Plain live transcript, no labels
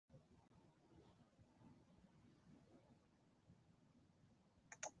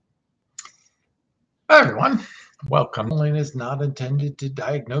everyone. Welcome. Insulin is not intended to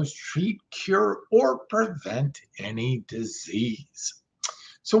diagnose, treat, cure, or prevent any disease.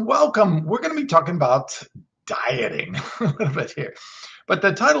 So welcome. We're going to be talking about dieting a little bit here. But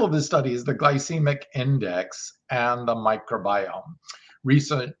the title of this study is the glycemic index and the microbiome.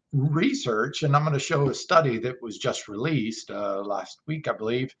 Recent research, and I'm going to show a study that was just released last week, I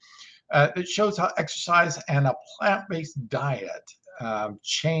believe, that shows how exercise and a plant-based diet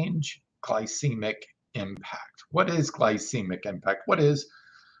change glycemic impact. What is glycemic impact? What is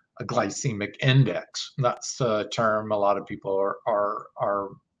a glycemic index? That's a term a lot of people are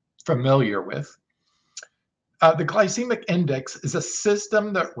familiar with. The glycemic index is a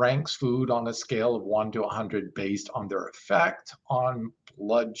system that ranks food on a scale of 1 to 100 based on their effect on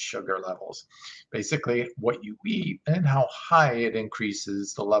blood sugar levels. Basically, what you eat and how high it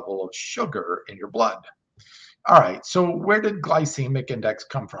increases the level of sugar in your blood. All right, so where did glycemic index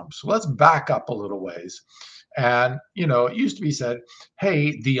come from? So let's back up a little ways. And, it used to be said,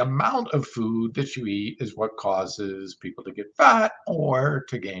 hey, the amount of food that you eat is what causes people to get fat or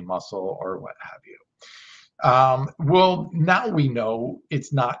to gain muscle or what have you. Well, now we know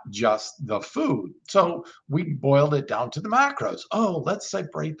it's not just the food. So we boiled it down to the macros. Oh, let's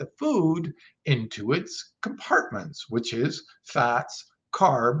separate the food into its compartments, which is fats,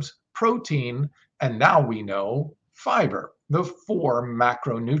 carbs, protein, and now we know fiber, the 4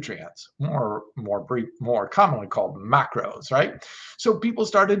 macronutrients, more commonly called macros, right? So people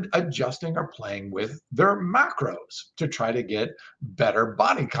started adjusting or playing with their macros to try to get better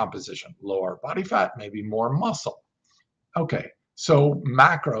body composition, lower body fat, maybe more muscle. Okay, so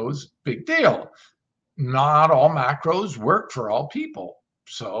macros, big deal. Not all macros work for all people.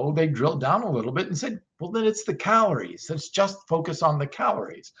 So they drilled down a little bit and said, well, then it's the calories. Let's just focus on the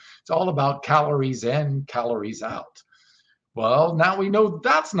calories. It's all about calories in, calories out. Well, now we know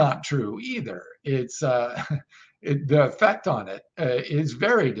that's not true either. It's the effect on it is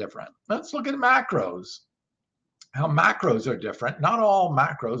very different. Let's look at macros. How macros are different. Not all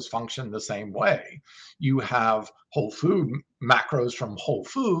macros function the same way. You have whole food macros from whole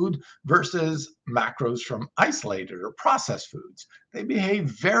food versus macros from isolated or processed foods. They behave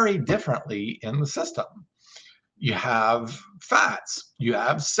very differently in the system. You have fats, you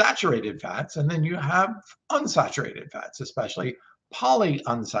have saturated fats, and then you have unsaturated fats, especially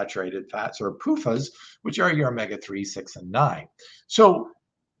polyunsaturated fats or PUFAs, which are your omega-3, 6, and 9. So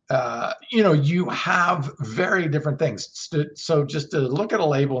you have very different things. So just to look at a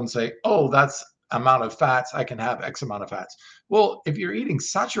label and say, oh, that's amount of fats, I can have X amount of fats. Well, if you're eating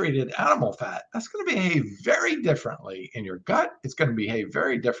saturated animal fat, that's going to behave very differently in your gut. It's going to behave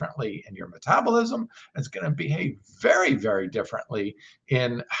very differently in your metabolism. It's going to behave very, very differently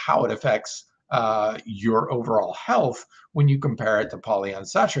in how it affects your overall health when you compare it to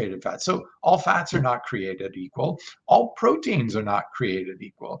polyunsaturated fats. So all fats are not created equal. All proteins are not created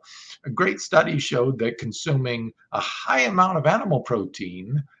equal. A great study showed that consuming a high amount of animal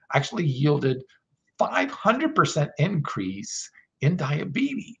protein actually yielded 500% increase in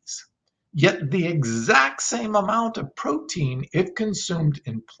diabetes. Yet the exact same amount of protein, if consumed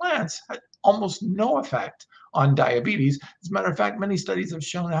in plants, had almost no effect on diabetes. As a matter of fact, many studies have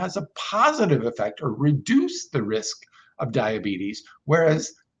shown it has a positive effect or reduced the risk of diabetes,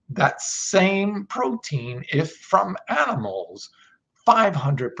 whereas that same protein, if from animals,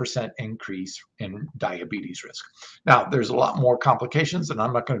 500% increase in diabetes risk. Now, there's a lot more complications, and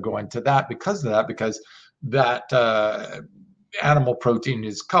I'm not going to go into that because that animal protein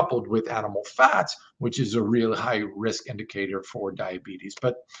is coupled with animal fats, which is a real high risk indicator for diabetes.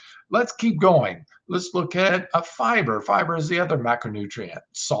 But let's keep going. Let's look at fiber. Fiber is the other macronutrient,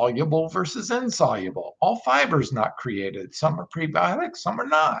 soluble versus insoluble. All fiber is not created. Some are prebiotic, some are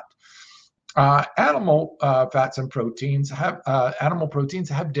not. Animal fats and proteins have animal proteins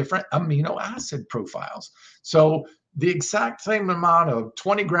have different amino acid profiles. So the exact same amount of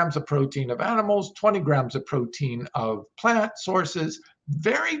 20 grams of protein of animals, 20 grams of protein of plant sources,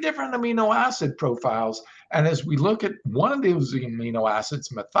 very different amino acid profiles. And as we look at one of those amino acids,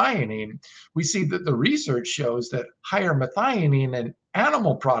 methionine, we see that the research shows that higher methionine in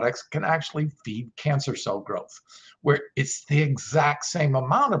animal products can actually feed cancer cell growth, where it's the exact same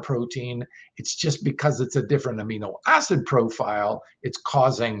amount of protein. It's just because it's a different amino acid profile, it's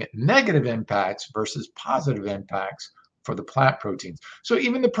causing negative impacts versus positive impacts for the plant proteins. So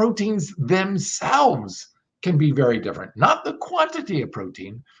even the proteins themselves can be very different. Not the quantity of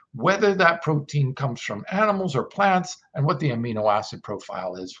protein, whether that protein comes from animals or plants, and what the amino acid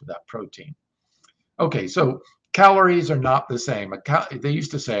profile is for that protein. Okay, so calories are not the same. They used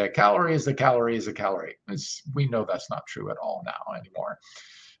to say a calorie is a calorie is a calorie. We know that's not true at all now anymore.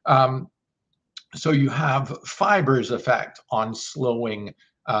 So you have fiber's effect on slowing,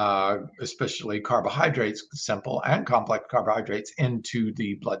 especially carbohydrates, simple and complex carbohydrates, into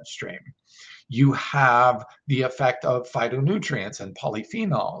the bloodstream. You have the effect of phytonutrients and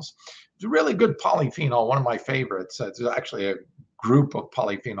polyphenols. It's a really good polyphenol, one of my favorites. It's actually a group of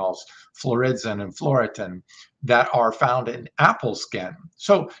polyphenols, florizin and floritin, that are found in apple skin.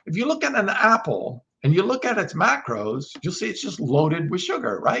 So if you look at an apple and you look at its macros, you'll see it's just loaded with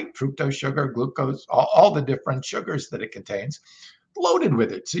sugar, right? Fructose sugar, glucose, all the different sugars that it contains, loaded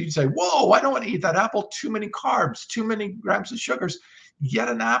with it. So you say, whoa, I don't want to eat that apple. Too many carbs, too many grams of sugars. Yet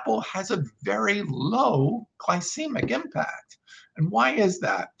an apple has a very low glycemic impact. And why is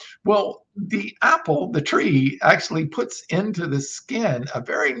that? Well, the apple, the tree, actually puts into the skin a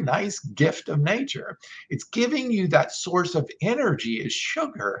very nice gift of nature. It's giving you that source of energy as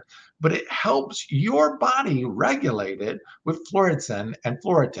sugar, but it helps your body regulate it with floritin and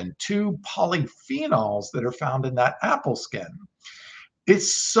floritin, two polyphenols that are found in that apple skin.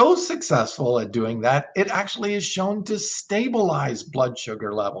 It's so successful at doing that, it actually is shown to stabilize blood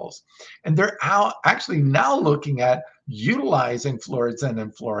sugar levels. And they're actually now looking at utilizing fluorizin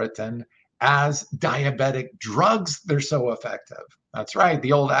and floritin as diabetic drugs. They're so effective. That's right.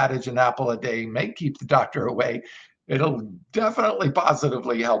 The old adage, an apple a day may keep the doctor away. It'll definitely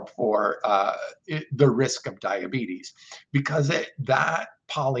positively help for the risk of diabetes, because that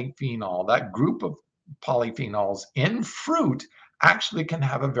polyphenol, that group of polyphenols in fruit, actually can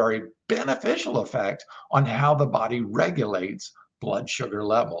have a very beneficial effect on how the body regulates blood sugar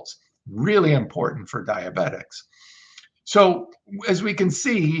levels. Really important for diabetics. So, as we can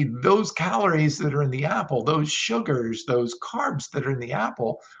see, those calories that are in the apple, those sugars, those carbs that are in the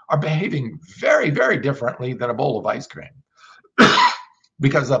apple, are behaving very, very differently than a bowl of ice cream.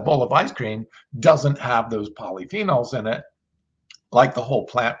 Because a bowl of ice cream doesn't have those polyphenols in it, like the whole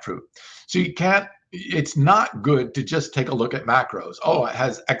plant fruit. So you can't, it's not good to just take a look at macros. Oh, it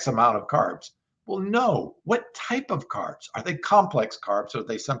has X amount of carbs. Well, no. What type of carbs? Are they complex carbs? Or are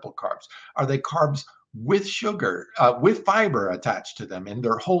they simple carbs? Are they carbs with sugar, with fiber attached to them in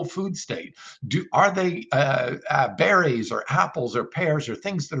their whole food state? Are they berries or apples or pears or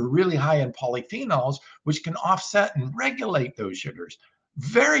things that are really high in polyphenols, which can offset and regulate those sugars?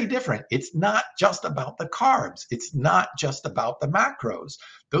 Very different. It's not just about the carbs. It's not just about the macros.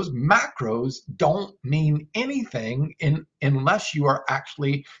 Those macros don't mean anything unless you are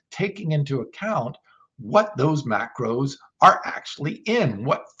actually taking into account what those macros are actually in,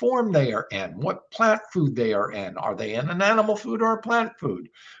 what form they are in, what plant food they are in. Are they in an animal food or a plant food?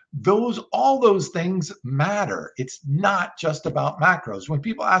 All those things matter. It's not just about macros. When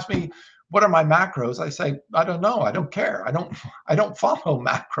people ask me, what are my macros? I say, I don't know. I don't care. I don't follow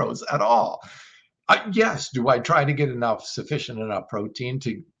macros at all. Yes, do I try to get sufficient enough protein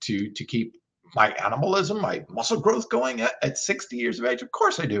to keep my animalism, my muscle growth going at 60 years of age? Of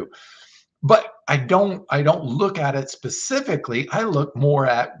course I do. But I don't look at it specifically. I look more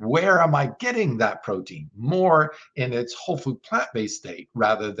at where am I getting that protein, more in its whole food plant-based state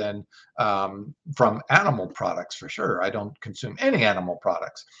rather than from animal products, for sure. I don't consume any animal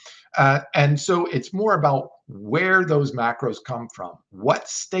products. And so it's more about where those macros come from. What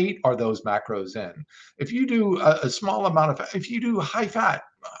state are those macros in? If you do a small amount of, if you do high fat,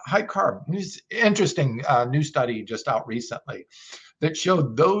 high carb, interesting new study just out recently that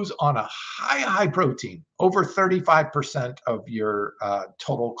showed those on a high protein, over 35% of your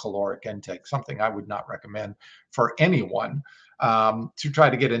total caloric intake, something I would not recommend for anyone, to try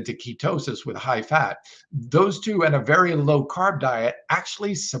to get into ketosis with high fat. Those two in a very low carb diet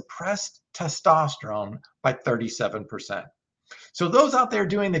actually suppressed testosterone by 37%. So those out there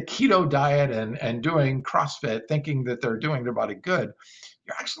doing the keto diet and doing CrossFit, thinking that they're doing their body good,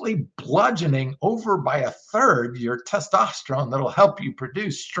 you're actually bludgeoning over by a third your testosterone that'll help you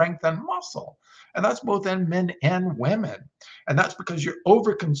produce strength and muscle. And that's both in men and women. And that's because you're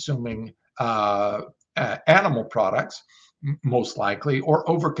over consuming animal products, most likely, or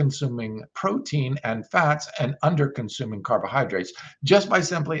over consuming protein and fats and under consuming carbohydrates. Just by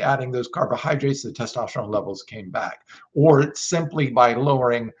simply adding those carbohydrates, the testosterone levels came back, or simply by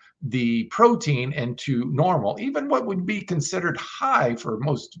lowering the protein into normal, even what would be considered high for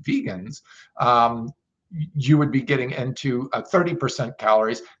most vegans. You would be getting into 30%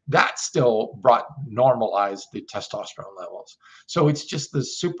 calories. That still normalized the testosterone levels. So it's just the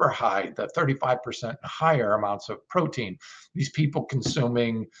super high, the 35% higher amounts of protein. These people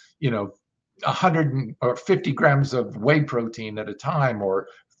consuming, 100 or 50 grams of whey protein at a time, or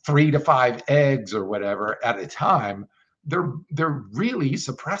 3 to 5 eggs or whatever at a time, they're really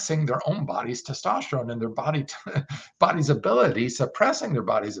suppressing their own body's testosterone and their body's ability, suppressing their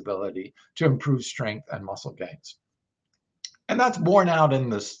body's ability to improve strength and muscle gains. And that's borne out in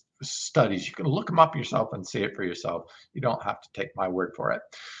the studies. You can look them up yourself and see it for yourself. You don't have to take my word for it.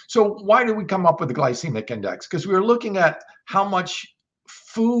 So why did we come up with the glycemic index? Because we were looking at how much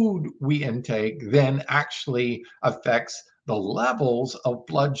food we intake then actually affects the levels of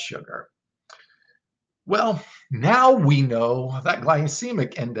blood sugar. Well, now we know that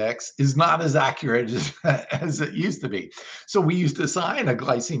glycemic index is not as accurate as it used to be. So we used to assign a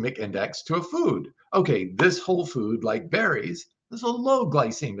glycemic index to a food. Okay, this whole food, like berries, is a low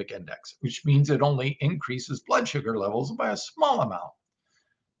glycemic index, which means it only increases blood sugar levels by a small amount.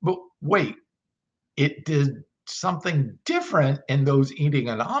 But wait, it did something different in those eating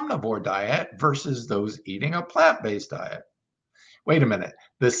an omnivore diet versus those eating a plant-based diet. Wait a minute,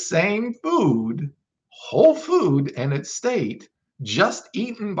 the same food, whole food in its state, just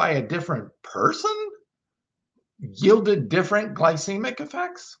eaten by a different person, yielded different glycemic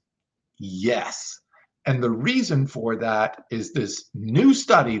effects? Yes. And the reason for that is this new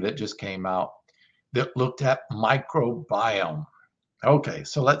study that just came out that looked at microbiome. Okay,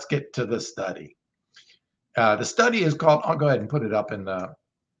 so let's get to the study. The study is called, I'll go ahead and put it up in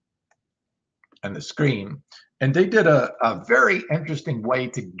the screen. And they did a very interesting way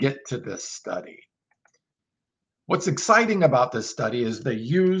to get to this study. What's exciting about this study is they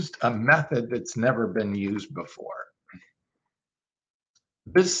used a method that's never been used before.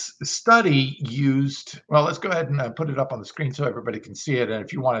 This study used, well, let's go ahead and put it up on the screen so everybody can see it. And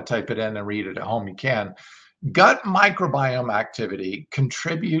if you want to type it in and read it at home, you can. Gut microbiome activity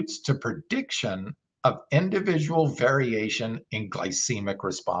contributes to prediction of individual variation in glycemic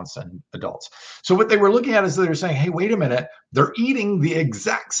response in adults. So what they were looking at is they were saying, hey, wait a minute, they're eating the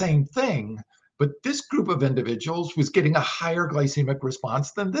exact same thing, but this group of individuals was getting a higher glycemic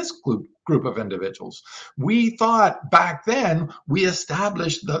response than this group of individuals. We thought back then we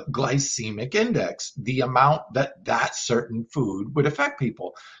established the glycemic index, the amount that certain food would affect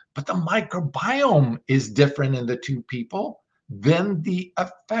people. But the microbiome is different in the two people. Then the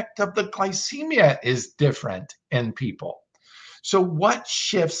effect of the glycemia is different in people. So what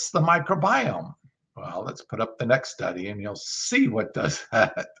shifts the microbiome? Well, let's put up the next study and you'll see what does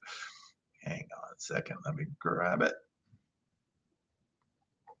that. Hang on a second, let me grab it.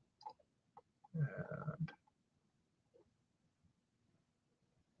 And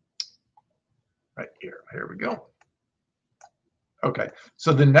right here we go. Okay,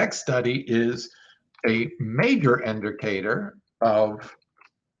 so the next study is a major indicator of,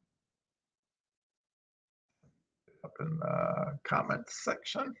 up in the comments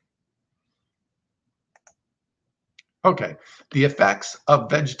section. Okay, the effects of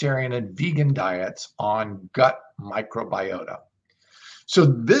vegetarian and vegan diets on gut microbiota. So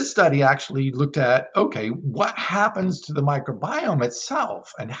this study actually looked at, okay, what happens to the microbiome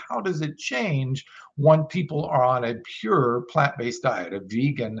itself and how does it change when people are on a pure plant-based diet, a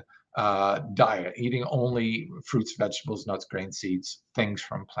vegan diet, eating only fruits, vegetables, nuts, grains, seeds, things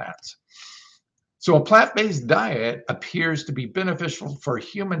from plants. So a plant-based diet appears to be beneficial for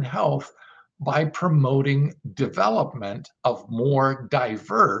human health by promoting development of more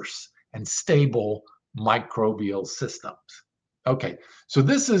diverse and stable microbial systems. Okay, so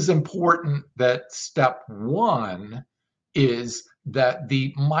this is important that step one is that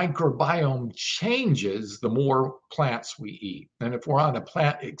the microbiome changes the more plants we eat. And if we're on a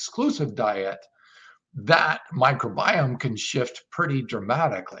plant-exclusive diet, that microbiome can shift pretty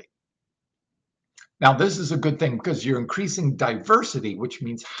dramatically. Now, this is a good thing because you're increasing diversity, which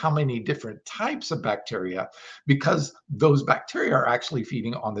means how many different types of bacteria, because those bacteria are actually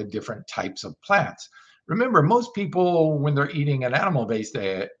feeding on the different types of plants. Remember, most people, when they're eating an animal-based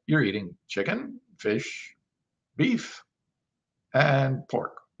diet, you're eating chicken, fish, beef, and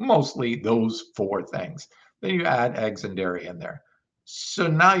pork. Mostly those four things. Then you add eggs and dairy in there. So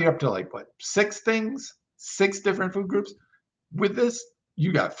now you're up to like, what, 6 things? 6 different food groups? With this,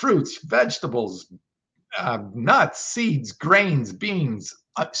 you got fruits, vegetables, nuts, seeds, grains, beans,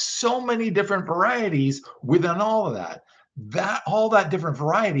 so many different varieties within all of that. All that different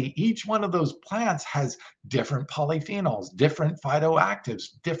variety, each one of those plants has different polyphenols, different phytoactives,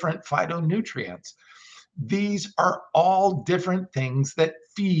 different phytonutrients. These are all different things that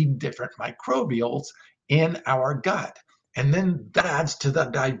feed different microbials in our gut. And then that adds to the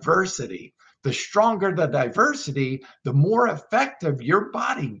diversity. The stronger the diversity, the more effective your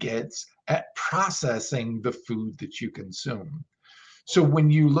body gets at processing the food that you consume. So when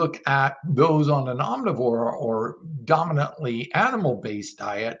you look at those on an omnivore or dominantly animal-based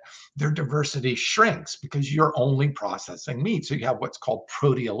diet, their diversity shrinks because you're only processing meat. So you have what's called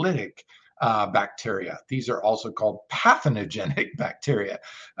proteolytic bacteria. These are also called pathogenic bacteria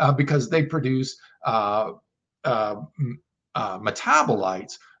because they produce uh,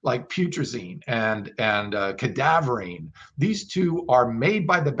 metabolites like putrescine and cadaverine. These two are made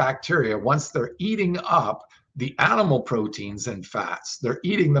by the bacteria once they're eating up the animal proteins and fats. They're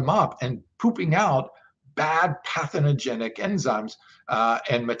eating them up and pooping out bad pathogenic enzymes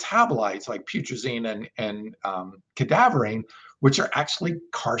and metabolites like putrescine and cadaverine, which are actually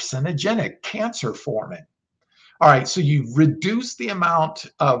carcinogenic, cancer forming. All right, so you reduce the amount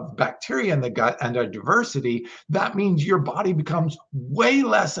of bacteria in the gut and a diversity. That means your body becomes way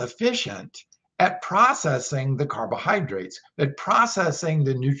less efficient at processing the carbohydrates, at processing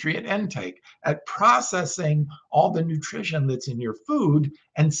the nutrient intake, at processing all the nutrition that's in your food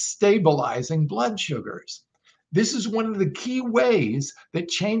and stabilizing blood sugars. This is one of the key ways that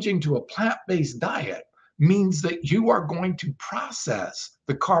changing to a plant-based diet means that you are going to process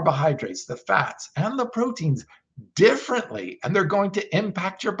the carbohydrates, the fats, and the proteins differently, and they're going to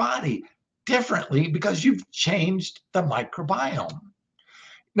impact your body differently because you've changed the microbiome.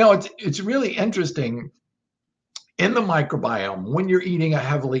 Now, it's really interesting in the microbiome when you're eating a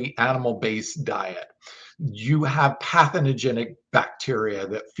heavily animal-based diet. You have pathogenic bacteria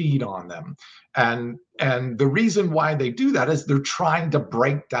that feed on them. And the reason why they do that is they're trying to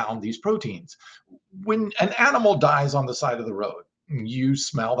break down these proteins. When an animal dies on the side of the road, you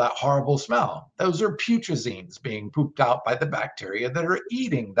smell that horrible smell. Those are putrescines being pooped out by the bacteria that are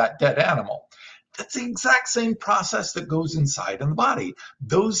eating that dead animal. That's the exact same process that goes inside in the body.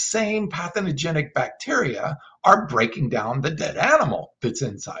 Those same pathogenic bacteria are breaking down the dead animal that's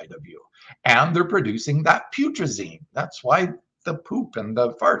inside of you. And they're producing that putrescine. That's why the poop and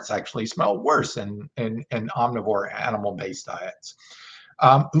the farts actually smell worse in omnivore animal-based diets.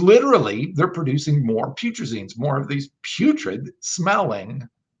 Literally, they're producing more putrescines, more of these putrid smelling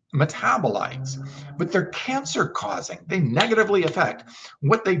metabolites, but they're cancer causing. They negatively affect.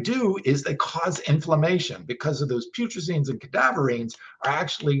 What they do is they cause inflammation because of those putrescines and cadaverines are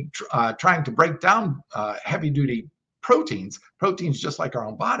actually trying to break down heavy duty proteins just like our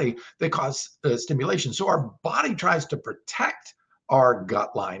own body. They cause stimulation. So our body tries to protect our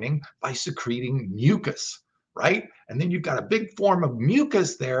gut lining by secreting mucus, right? And then you've got a big form of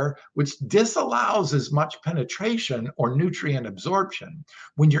mucus there, which disallows as much penetration or nutrient absorption.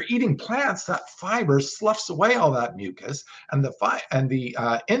 When you're eating plants, that fiber sloughs away all that mucus, and the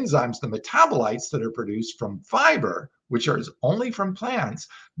enzymes, the metabolites that are produced from fiber, which are only from plants,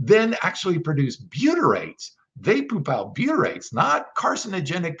 then actually produce butyrates. They poop out butyrates, not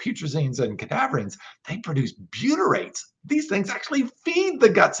carcinogenic putrescines and cadaverines. They produce butyrates. These things actually feed the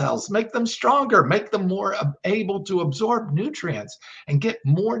gut cells, make them stronger, make them more able to absorb nutrients and get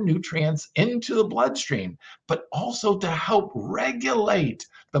more nutrients into the bloodstream, but also to help regulate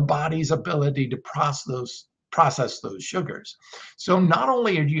the body's ability to process those sugars. So not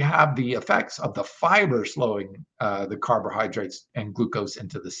only do you have the effects of the fiber slowing the carbohydrates and glucose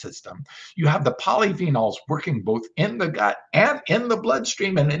into the system, you have the polyphenols working both in the gut and in the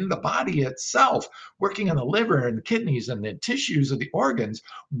bloodstream and in the body itself, working in the liver and the kidneys and the tissues of the organs,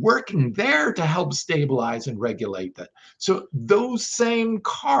 working there to help stabilize and regulate that. So those same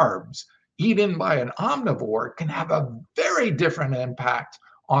carbs eaten by an omnivore can have a very different impact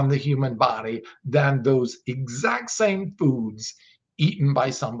on the human body than those exact same foods eaten by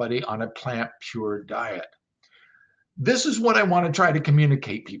somebody on a plant pure diet. This is what I want to try to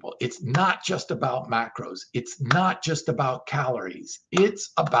communicate, people. It's not just about macros. It's not just about calories.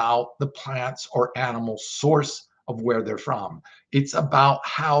 It's about the plants or animal source of where they're from. It's about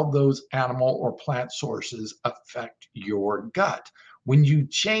how those animal or plant sources affect your gut. When you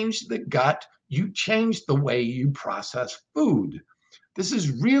change the gut, you change the way you process food. This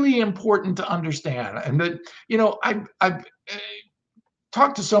is really important to understand. And that, I've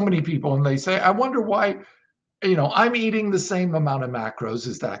talked to so many people and they say, I wonder why, I'm eating the same amount of macros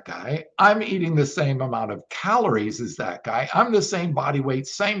as that guy. I'm eating the same amount of calories as that guy. I'm the same body weight,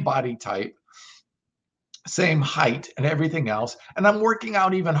 same body type, same height and everything else. And I'm working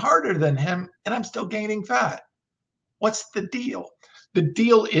out even harder than him and I'm still gaining fat. What's the deal? The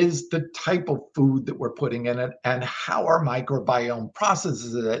deal is the type of food that we're putting in it and how our microbiome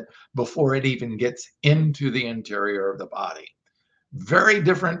processes it before it even gets into the interior of the body. Very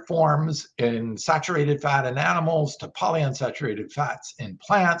different forms in saturated fat in animals to polyunsaturated fats in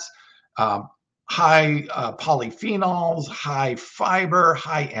plants, high polyphenols, high fiber,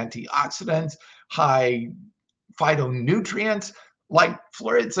 high antioxidants, high phytonutrients. like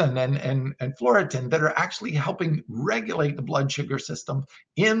fluoridin and fluoridin that are actually helping regulate the blood sugar system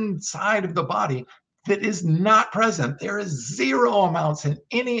inside of the body that is not present. There is zero amounts in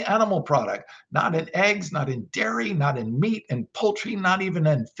any animal product, not in eggs, not in dairy, not in meat and poultry, not even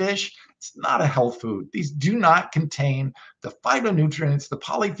in fish. It's not a health food. These do not contain the phytonutrients, the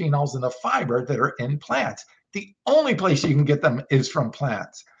polyphenols, and the fiber that are in plants. The only place you can get them is from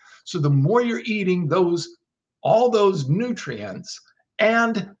plants. So the more you're eating all those nutrients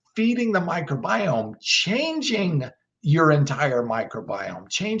and feeding the microbiome, changing your entire microbiome,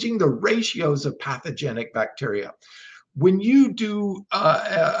 changing the ratios of pathogenic bacteria. When you do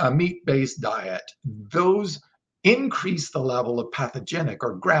a meat-based diet, those increase the level of pathogenic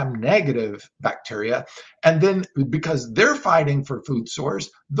or gram-negative bacteria. And then because they're fighting for food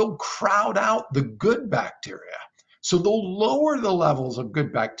source, they'll crowd out the good bacteria. So they'll lower the levels of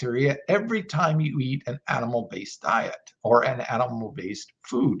good bacteria every time you eat an animal-based diet or an animal-based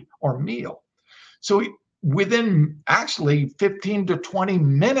food or meal. So within actually 15 to 20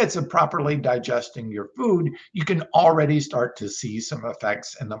 minutes of properly digesting your food, you can already start to see some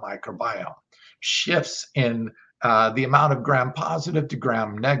effects in the microbiome. Shifts in the amount of gram-positive to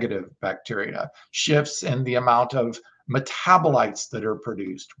gram-negative bacteria, shifts in the amount of metabolites that are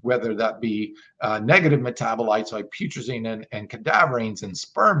produced, whether that be negative metabolites like putrescine and cadaverines and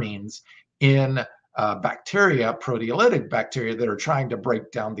spermines in bacteria, proteolytic bacteria that are trying to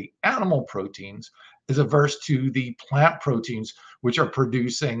break down the animal proteins, as averse to the plant proteins, which are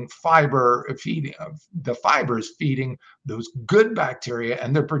producing fiber, feeding the fibers feeding those good bacteria,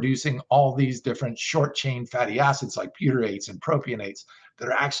 and they're producing all these different short chain fatty acids like butyrates and propionates that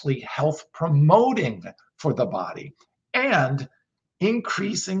are actually health promoting for the body and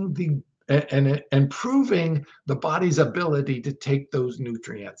increasing and improving the body's ability to take those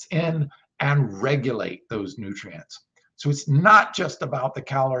nutrients in and regulate those nutrients. So it's not just about the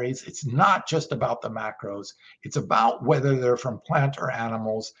calories. It's not just about the macros. It's about whether they're from plant or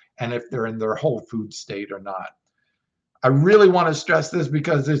animals and if they're in their whole food state or not. I really want to stress this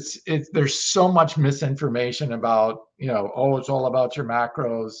because there's so much misinformation about, oh, it's all about your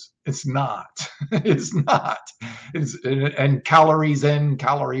macros. It's not. It's not. And calories in,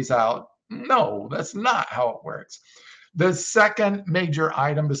 calories out. No, that's not how it works. The second major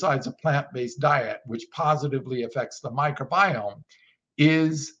item besides a plant-based diet, which positively affects the microbiome,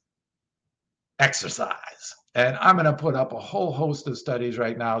 is exercise. And I'm going to put up a whole host of studies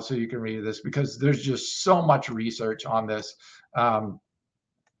right now so you can read this because there's just so much research on this. I'm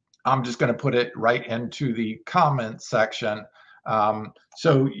just going to put it right into the comment section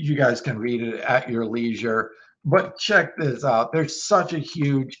so you guys can read it at your leisure. But check this out. There's such a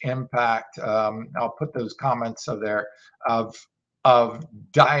huge impact. I'll put those comments there of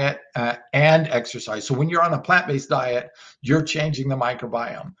diet and exercise. So when you're on a plant-based diet, you're changing the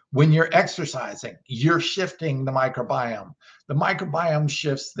microbiome. When you're exercising, you're shifting the microbiome. The microbiome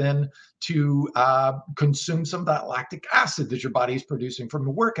shifts then to consume some of that lactic acid that your body is producing from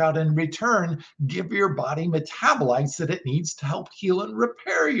the workout, and in return, give your body metabolites that it needs to help heal and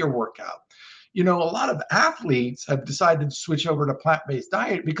repair your workout. A lot of athletes have decided to switch over to plant-based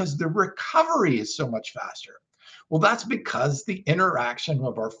diet because their recovery is so much faster. Well, that's because the interaction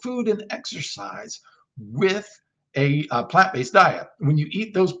of our food and exercise with a plant-based diet. When you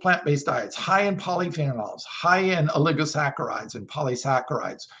eat those plant-based diets, high in polyphenols, high in oligosaccharides and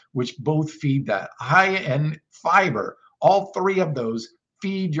polysaccharides, which both feed that, high in fiber, all three of those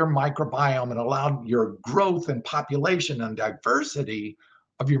feed your microbiome and allow your growth and population and diversity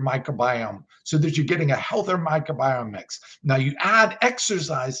of your microbiome so that you're getting a healthier microbiome mix. Now you add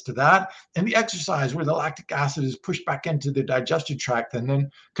exercise to that, and the exercise where the lactic acid is pushed back into the digestive tract and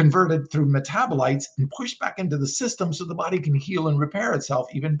then converted through metabolites and pushed back into the system so the body can heal and repair itself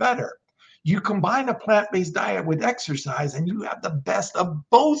even better. You combine a plant-based diet with exercise and you have the best of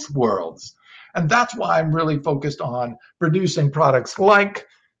both worlds. And that's why I'm really focused on producing products like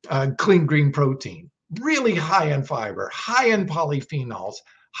Clean Green Protein. Really high in fiber, high in polyphenols,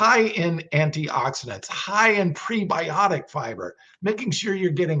 high in antioxidants, high in prebiotic fiber, making sure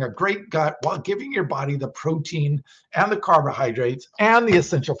you're getting a great gut while giving your body the protein and the carbohydrates and the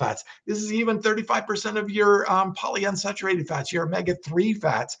essential fats. This is even 35% of your polyunsaturated fats, your omega-3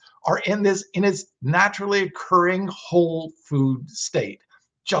 fats are in its naturally occurring whole food state,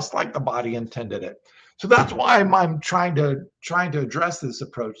 just like the body intended it. So that's why I'm trying to address this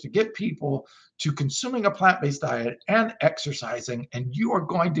approach to get people to consuming a plant-based diet and exercising, and you are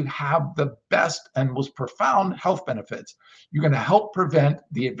going to have the best and most profound health benefits. You're going to help prevent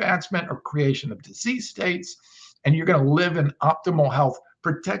the advancement or creation of disease states, and you're going to live in optimal health,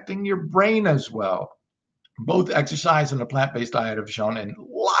 protecting your brain as well Both exercise and a plant-based diet have shown in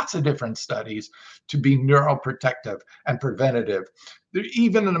lots of different studies to be neuroprotective and preventative. There's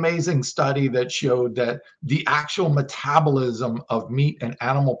even an amazing study that showed that the actual metabolism of meat and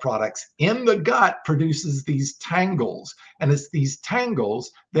animal products in the gut produces these tangles. And it's these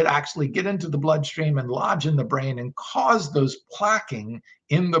tangles that actually get into the bloodstream and lodge in the brain and cause those plaquing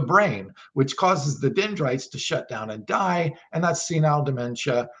in the brain, which causes the dendrites to shut down and die. And that's senile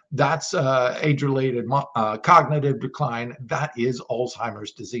dementia. That's age-related cognitive decline. That is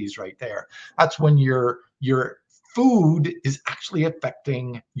Alzheimer's disease right there. That's when your food is actually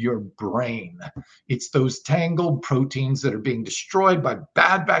affecting your brain. It's those tangled proteins that are being destroyed by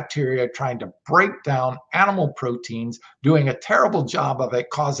bad bacteria trying to break down animal proteins, doing a terrible job of it,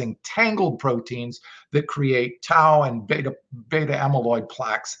 causing tangled proteins that create tau and beta amyloid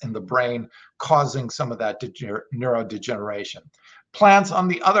plaques in the brain, causing some of that neurodegeneration. Plants, on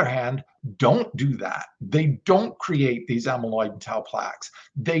the other hand, don't do that. They don't create these amyloid and tau plaques.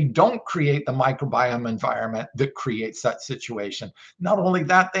 They don't create the microbiome environment that creates that situation. Not only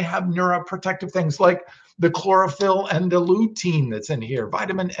that, they have neuroprotective things like the chlorophyll and the lutein that's in here,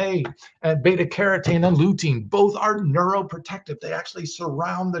 vitamin A and beta carotene and lutein. Both are neuroprotective. They actually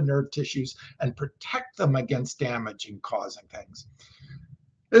surround the nerve tissues and protect them against damage and causing things.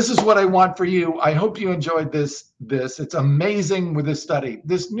 This is what I want for you. I hope you enjoyed this. It's amazing with this study.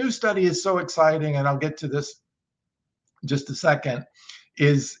 This new study is so exciting, and I'll get to this just a second,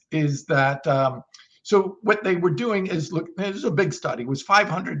 is that so what they were doing is, look, it was a big study. It was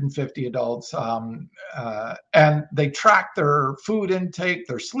 550 adults, and they tracked their food intake,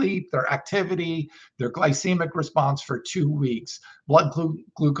 their sleep, their activity, their glycemic response for 2 weeks. Blood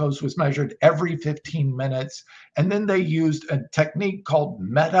glucose was measured every 15 minutes. And then they used a technique called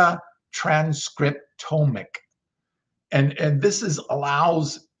meta-transcriptomic. And this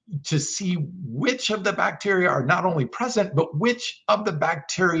allows to see which of the bacteria are not only present, but which of the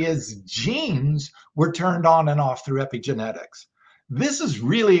bacteria's genes were turned on and off through epigenetics. This is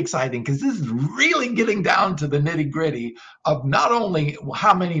really exciting because this is really getting down to the nitty-gritty of not only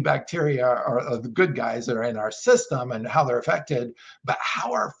how many bacteria are the good guys that are in our system and how they're affected, but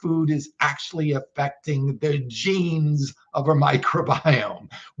how our food is actually affecting the genes of our microbiome.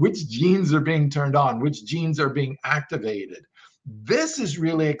 Which genes are being turned on, which genes are being activated. This is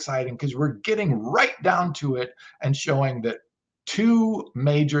really exciting because we're getting right down to it and showing that two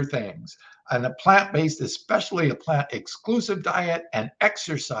major things, and a plant-based, especially a plant-exclusive diet, and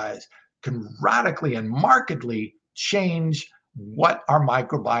exercise can radically and markedly change what our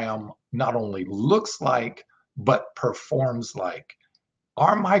microbiome not only looks like, but performs like.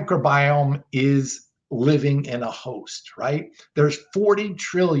 Our microbiome is living in a host, right? There's 40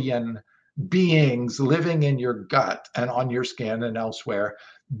 trillion beings living in your gut and on your skin and elsewhere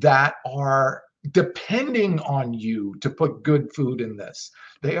that are depending on you to put good food in this.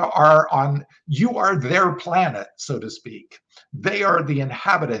 They are on, you are their planet, so to speak. They are the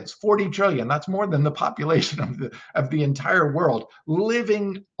inhabitants, 40 trillion. That's more than the population of the entire world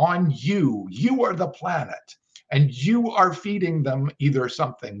living on you. You are the planet, and you are feeding them either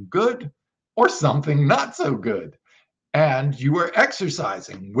something good or something not so good. And you are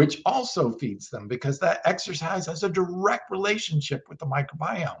exercising, which also feeds them, because that exercise has a direct relationship with the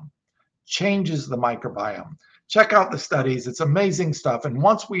microbiome, changes the microbiome. Check out the studies. It's amazing stuff. And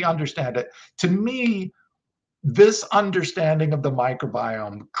once we understand it, to me, this understanding of the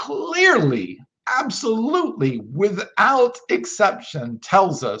microbiome clearly, absolutely, without exception,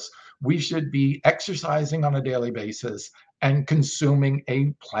 tells us we should be exercising on a daily basis and consuming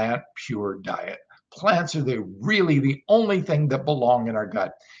a plant-pure diet. Plants are really the only thing that belong in our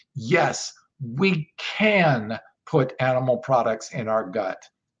gut. Yes, we can put animal products in our gut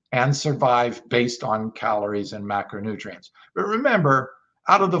and survive based on calories and macronutrients. But remember,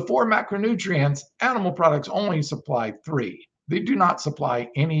 out of the 4 macronutrients, animal products only supply 3. They do not supply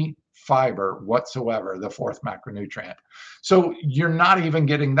any fiber whatsoever, the 4th macronutrient. So you're not even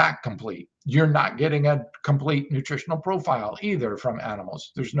getting that complete. You're not getting a complete nutritional profile either from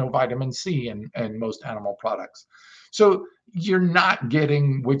animals. There's no vitamin C in most animal products. So you're not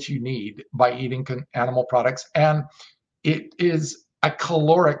getting what you need by eating animal products. And it is a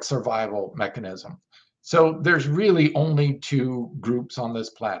caloric survival mechanism. So there's really only 2 groups on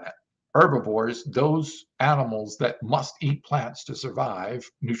this planet. Herbivores, those animals that must eat plants to survive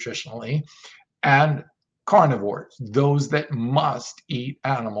nutritionally, and carnivores, those that must eat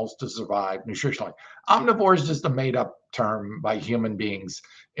animals to survive nutritionally. Omnivore is just a made-up term by human beings,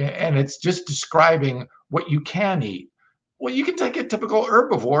 and it's just describing what you can eat. Well, you can take a typical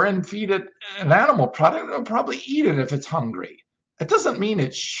herbivore and feed it an animal product. It'll probably eat it if it's hungry. It doesn't mean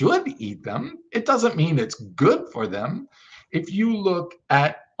it should eat them. It doesn't mean it's good for them. If you look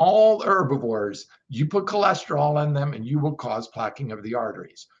at all herbivores, you put cholesterol in them and you will cause plaquing of the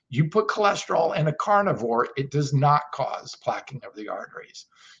arteries. You put cholesterol in a carnivore, it does not cause plaquing of the arteries.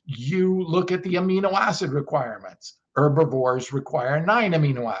 You look at the amino acid requirements. Herbivores require 9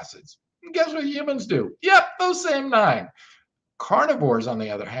 amino acids. And guess what humans do? Yep, those same 9. Carnivores, on the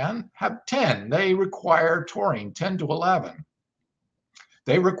other hand, have 10. They require taurine, 10 to 11.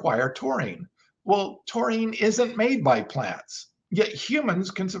 They require taurine. Well, taurine isn't made by plants, yet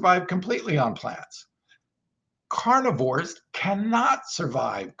humans can survive completely on plants. Carnivores cannot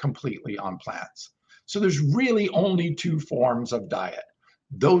survive completely on plants. So there's really only 2 forms of diet.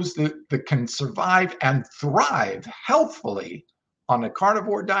 Those that can survive and thrive healthfully on a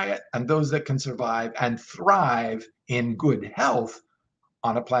carnivore diet, and those that can survive and thrive in good health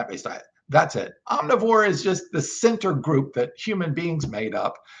on a plant-based diet. That's it. Omnivore is just the center group that human beings made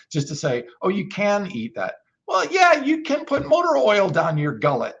up just to say, oh, you can eat that. Well, yeah, you can put motor oil down your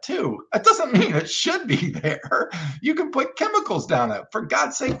gullet too. That doesn't mean it should be there. You can put chemicals down it. For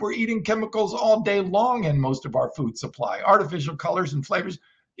God's sake, we're eating chemicals all day long in most of our food supply. Artificial colors and flavors.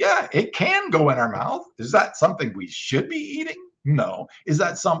 Yeah, it can go in our mouth. Is that something we should be eating? No. Is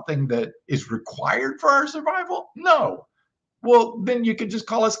that something that is required for our survival? No. Well, then you could just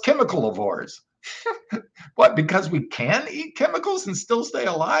call us chemicalovores. What, because we can eat chemicals and still stay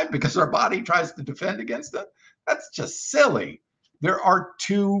alive because our body tries to defend against them? That's just silly. There are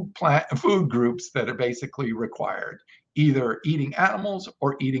 2 food groups that are basically required, either eating animals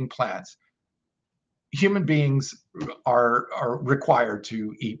or eating plants. Human beings are required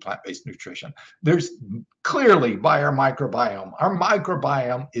to eat plant-based nutrition. There's clearly by our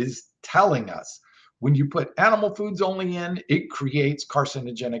microbiome is telling us when you put animal foods only in, it creates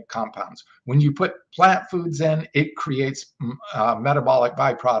carcinogenic compounds. When you put plant foods in, it creates metabolic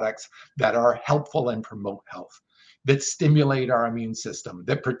byproducts that are helpful and promote health, that stimulate our immune system,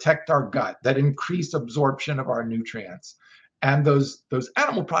 that protect our gut, that increase absorption of our nutrients. And those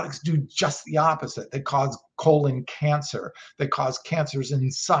animal products do just the opposite. They cause colon cancer. They cause cancers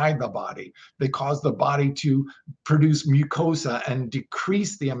inside the body. They cause the body to produce mucosa and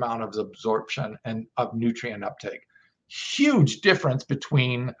decrease the amount of absorption and of nutrient uptake. Huge difference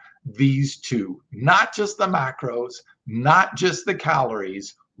between these 2, not just the macros, not just the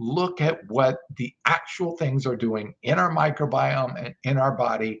calories. Look at what the actual things are doing in our microbiome and in our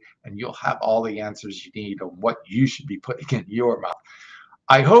body, and you'll have all the answers you need on what you should be putting in your mouth.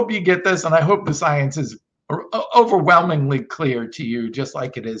 I hope you get this, and I hope the science is overwhelmingly clear to you, just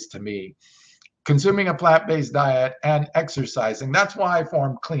like it is to me. Consuming a plant-based diet and exercising. That's why I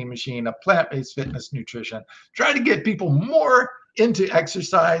formed Clean Machine, a plant-based fitness nutrition. Try to get people more into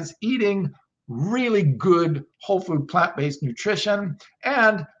exercise, eating really good whole food plant-based nutrition,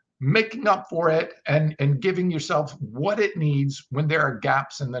 and making up for it and giving yourself what it needs when there are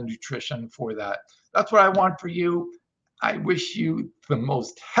gaps in the nutrition for that. That's what I want for you. I wish you the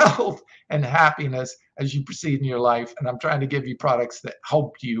most health and happiness as you proceed in your life, and I'm trying to give you products that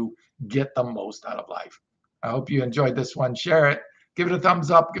help you get the most out of life. I hope you enjoyed this one. Share it, give it a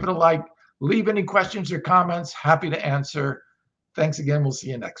thumbs up, give it a like, leave any questions or comments. Happy to answer. Thanks again. We'll see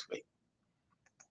you next week.